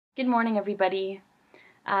Good morning, everybody.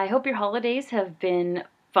 I hope your holidays have been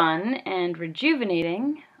fun and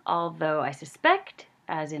rejuvenating, although I suspect,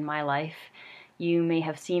 as in my life, you may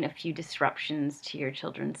have seen a few disruptions to your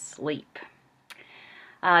children's sleep.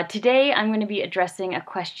 Today, I'm going to be addressing a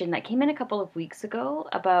question that came in a couple of weeks ago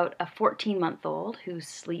about a 14-month-old whose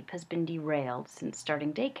sleep has been derailed since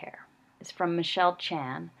starting daycare. It's from Michelle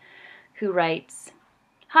Chan, who writes,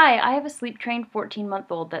 "Hi, I have a sleep-trained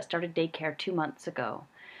 14-month-old that started daycare 2 months ago.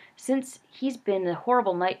 Since then, he's been a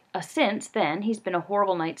horrible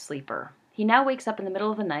night sleeper. He now wakes up in the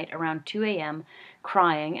middle of the night around 2 a.m.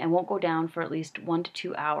 crying and won't go down for at least 1 to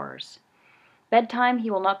 2 hours. Bedtime,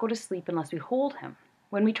 he will not go to sleep unless we hold him.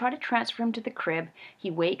 When we try to transfer him to the crib,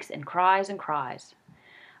 he wakes and cries and cries.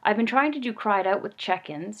 I've been trying to do cry it out with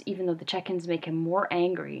check-ins, even though the check-ins make him more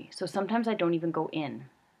angry, so sometimes I don't even go in.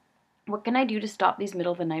 What can I do to stop these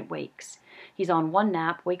middle of the night wakes? He's on one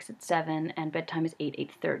nap, wakes at 7, and bedtime is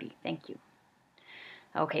 8:30. Thank you."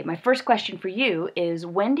 Okay, my first question for you is,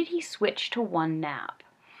 when did he switch to one nap?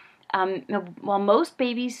 While most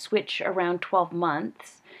babies switch around 12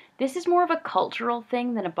 months, this is more of a cultural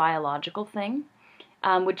thing than a biological thing,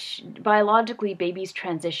 which biologically babies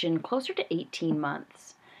transition closer to 18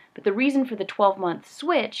 months. But the reason for the 12-month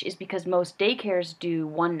switch is because most daycares do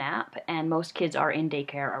one nap, and most kids are in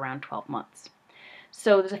daycare around 12 months.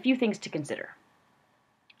 So there's a few things to consider.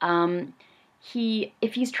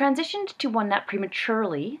 If he's transitioned to one nap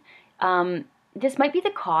prematurely, this might be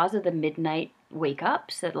the cause of the midnight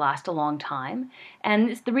wake-ups that last a long time.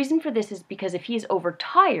 And the reason for this is because if he is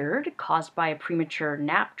overtired, caused by a premature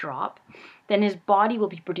nap drop, then his body will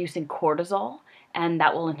be producing cortisol, and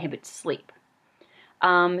that will inhibit sleep.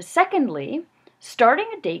 Secondly, starting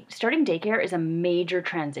daycare is a major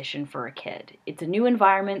transition for a kid. It's a new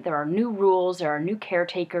environment, there are new rules, there are new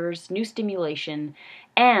caretakers, new stimulation,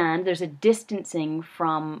 and there's a distancing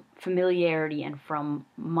from familiarity and from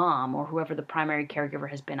mom or whoever the primary caregiver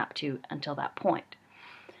has been up to until that point.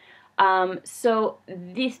 So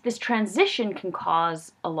this transition can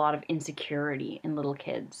cause a lot of insecurity in little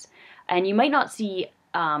kids. And you might not see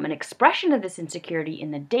an expression of this insecurity in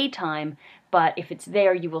the daytime, but if it's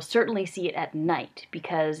there, you will certainly see it at night,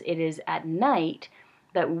 because it is at night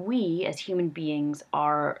that we, as human beings,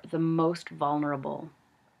 are the most vulnerable.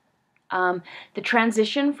 The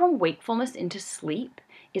transition from wakefulness into sleep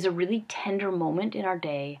is a really tender moment in our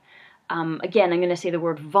day. Again, I'm going to say the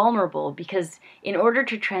word vulnerable, because in order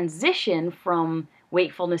to transition from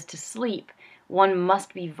wakefulness to sleep, one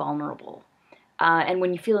must be vulnerable. And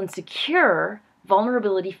when you feel insecure,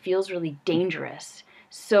 vulnerability feels really dangerous.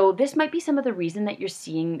 So this might be some of the reason that you're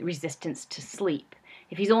seeing resistance to sleep.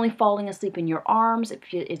 If he's only falling asleep in your arms,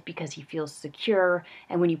 it's because he feels secure,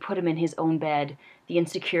 and when you put him in his own bed, the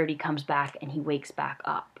insecurity comes back and he wakes back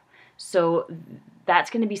up. So that's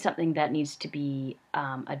going to be something that needs to be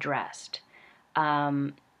addressed.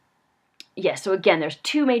 So again, there's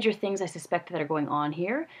two major things I suspect that are going on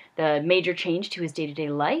here. The major change to his day-to-day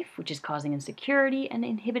life, which is causing insecurity and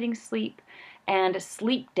inhibiting sleep, and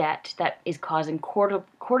sleep debt that is causing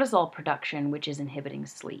cortisol production, which is inhibiting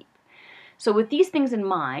sleep. So with these things in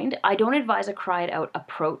mind, I don't advise a cry-it-out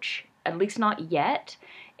approach, at least not yet.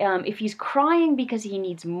 If he's crying because he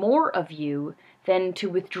needs more of you, then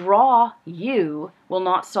to withdraw you will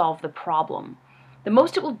not solve the problem. The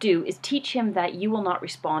most it will do is teach him that you will not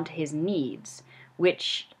respond to his needs,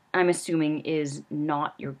 which I'm assuming is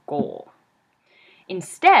not your goal.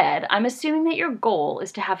 Instead, I'm assuming that your goal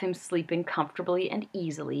is to have him sleeping comfortably and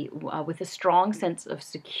easily with a strong sense of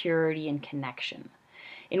security and connection.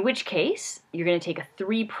 In which case, you're going to take a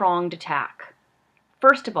three-pronged attack.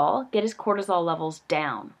 First of all, get his cortisol levels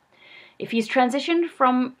down. If he's transitioned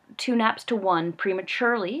from 2 naps to 1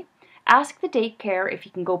 prematurely, ask the daycare if he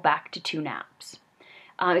can go back to 2 naps.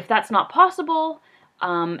 If that's not possible,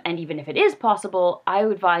 and even if it is possible, I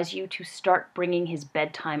would advise you to start bringing his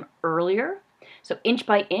bedtime earlier. So inch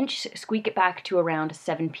by inch, squeak it back to around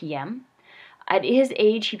 7 p.m. At his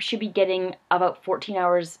age, he should be getting about 14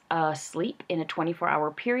 hours sleep in a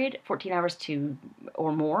 24-hour period, 14 hours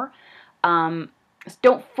or more.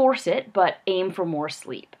 Don't force it, but aim for more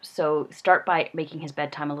sleep. So start by making his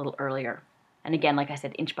bedtime a little earlier. And again, like I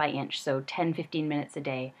said, inch by inch, so 10-15 minutes a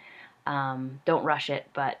day. Don't rush it,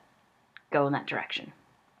 but go in that direction.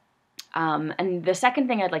 And the second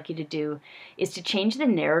thing I'd like you to do is to change the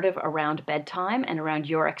narrative around bedtime and around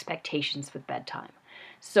your expectations with bedtime.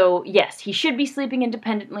 So yes, he should be sleeping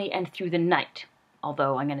independently and through the night.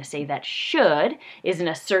 Although I'm going to say that should is an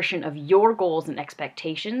assertion of your goals and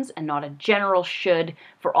expectations and not a general should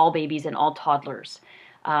for all babies and all toddlers.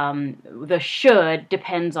 The should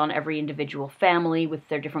depends on every individual family with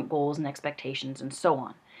their different goals and expectations and so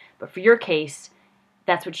on. But for your case,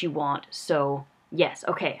 that's what you want. So yes,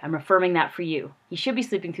 okay, I'm affirming that for you. He should be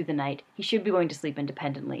sleeping through the night. He should be going to sleep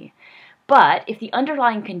independently. But if the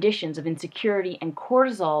underlying conditions of insecurity and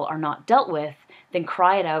cortisol are not dealt with, then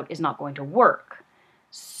cry it out is not going to work.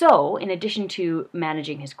 So, in addition to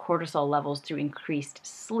managing his cortisol levels through increased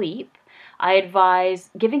sleep, I advise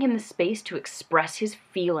giving him the space to express his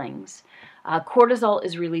feelings. Cortisol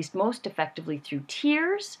is released most effectively through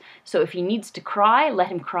tears, so if he needs to cry, let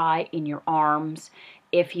him cry in your arms.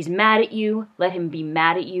 If he's mad at you, let him be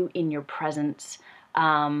mad at you in your presence.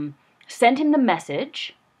 Send him the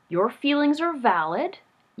message, your feelings are valid,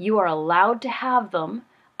 you are allowed to have them,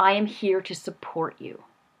 I am here to support you.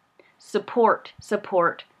 Support,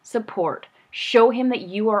 support, support. Show him that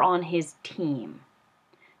you are on his team.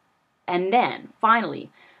 And then, finally,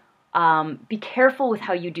 be careful with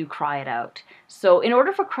how you do cry it out. So in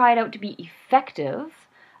order for cry it out to be effective,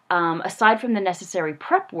 aside from the necessary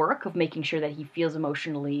prep work of making sure that he feels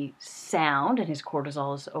emotionally sound and his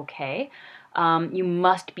cortisol is okay, you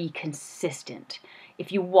must be consistent.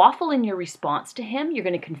 If you waffle in your response to him, you're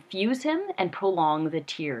going to confuse him and prolong the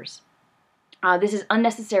tears. This is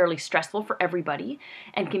unnecessarily stressful for everybody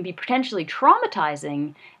and can be potentially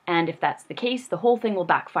traumatizing, and if that's the case, the whole thing will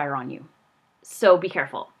backfire on you. So be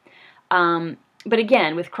careful. But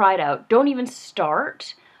again, with cry it out, don't even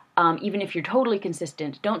start, even if you're totally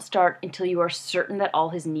consistent, don't start until you are certain that all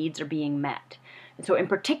his needs are being met. And so in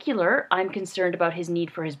particular, I'm concerned about his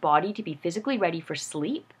need for his body to be physically ready for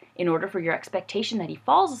sleep in order for your expectation that he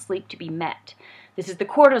falls asleep to be met. This is the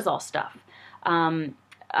cortisol stuff.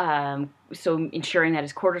 So ensuring that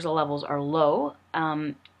his cortisol levels are low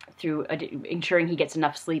through ensuring he gets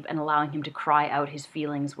enough sleep and allowing him to cry out his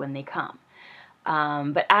feelings when they come.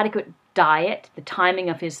 But adequate diet, the timing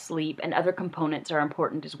of his sleep, and other components are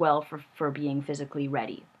important as well for being physically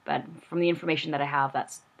ready. But from the information that I have,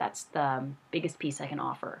 that's the biggest piece I can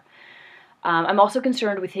offer. I'm also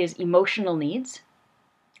concerned with his emotional needs.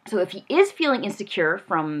 So if he is feeling insecure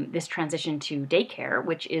from this transition to daycare,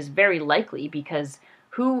 which is very likely because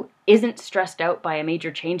who isn't stressed out by a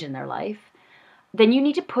major change in their life, then you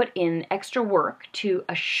need to put in extra work to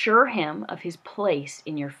assure him of his place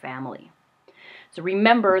in your family. So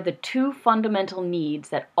remember, the two fundamental needs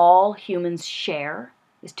that all humans share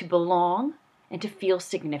is to belong and to feel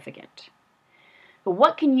significant. But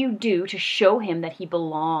what can you do to show him that he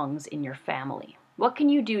belongs in your family? What can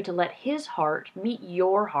you do to let his heart meet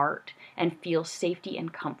your heart and feel safety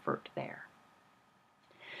and comfort there?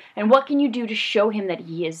 And what can you do to show him that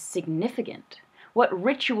he is significant? What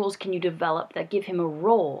rituals can you develop that give him a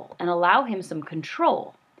role and allow him some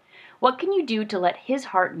control? What can you do to let his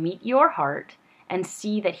heart meet your heart and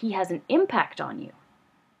see that he has an impact on you?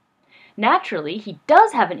 Naturally, he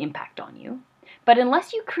does have an impact on you, but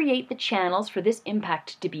unless you create the channels for this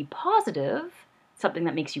impact to be positive, something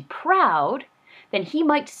that makes you proud, then he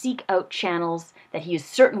might seek out channels that he is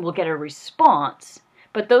certain will get a response,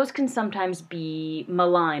 but those can sometimes be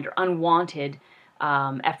maligned or unwanted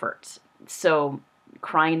efforts. So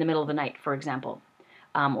crying in the middle of the night, for example,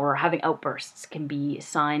 or having outbursts can be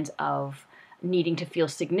signs of needing to feel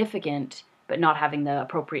significant but not having the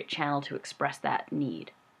appropriate channel to express that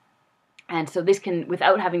need. And so this can,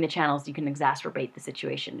 without having the channels, you can exacerbate the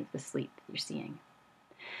situation of the sleep that you're seeing.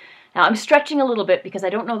 Now, I'm stretching a little bit because I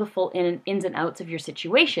don't know the full ins and outs of your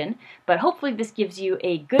situation, but hopefully this gives you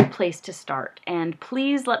a good place to start. And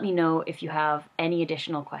please let me know if you have any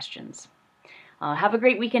additional questions. Have a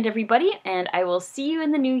great weekend, everybody, and I will see you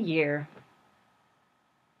in the new year.